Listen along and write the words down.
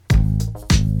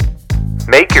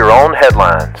Make your own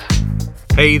headlines.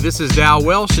 Hey, this is Dow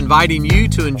Welsh inviting you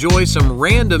to enjoy some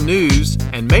random news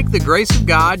and make the grace of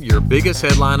God your biggest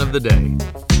headline of the day.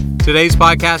 Today's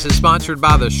podcast is sponsored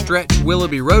by the Stretch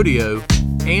Willoughby Rodeo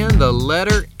and the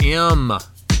letter M.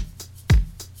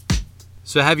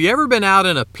 So have you ever been out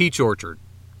in a peach orchard?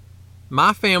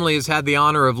 My family has had the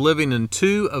honor of living in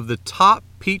two of the top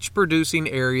peach producing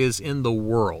areas in the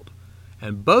world.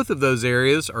 And both of those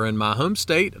areas are in my home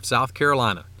state of South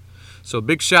Carolina. So a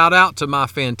big shout out to my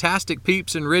fantastic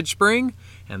peeps in Ridge Spring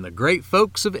and the great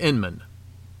folks of Inman.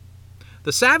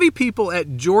 The savvy people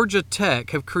at Georgia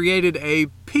Tech have created a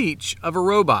peach of a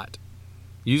robot.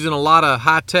 Using a lot of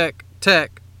high-tech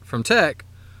tech from Tech,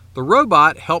 the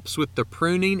robot helps with the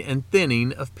pruning and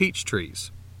thinning of peach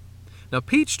trees. Now,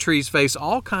 peach trees face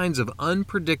all kinds of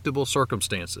unpredictable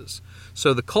circumstances,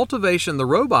 so the cultivation the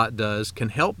robot does can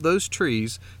help those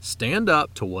trees stand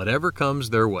up to whatever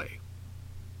comes their way.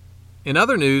 In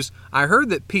other news, I heard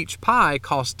that peach pie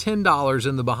costs $10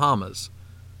 in the Bahamas.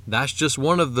 That's just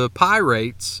one of the pie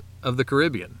rates of the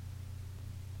Caribbean.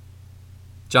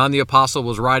 John the Apostle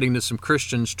was writing to some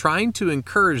Christians trying to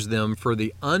encourage them for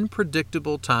the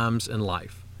unpredictable times in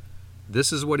life.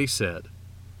 This is what he said: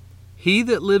 "He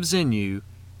that lives in you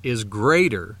is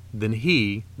greater than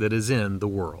he that is in the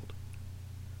world."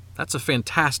 That's a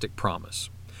fantastic promise.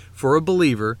 For a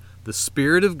believer, the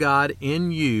Spirit of God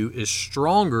in you is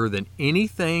stronger than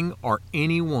anything or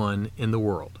anyone in the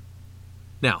world.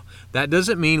 Now, that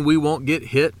doesn't mean we won't get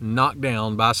hit and knocked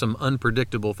down by some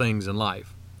unpredictable things in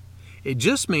life. It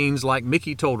just means, like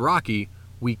Mickey told Rocky,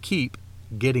 we keep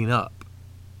getting up.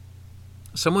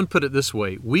 Someone put it this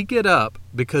way: we get up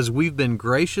because we've been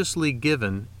graciously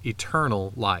given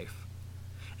eternal life.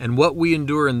 And what we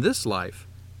endure in this life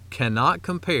cannot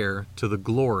compare to the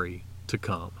glory to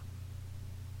come.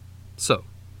 So,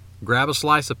 grab a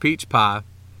slice of peach pie,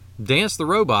 dance the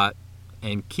robot,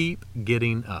 and keep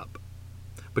getting up.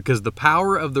 Because the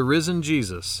power of the risen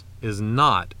Jesus is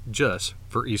not just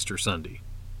for Easter Sunday.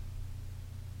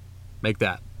 Make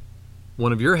that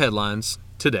one of your headlines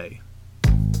today.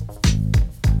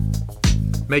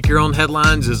 Make Your Own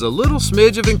Headlines is a little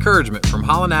smidge of encouragement from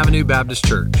Holland Avenue Baptist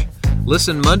Church.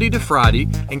 Listen Monday to Friday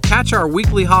and catch our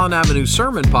weekly Holland Avenue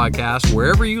Sermon podcast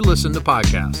wherever you listen to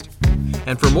podcasts.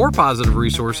 And for more positive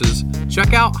resources,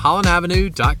 check out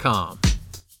hollandavenue.com.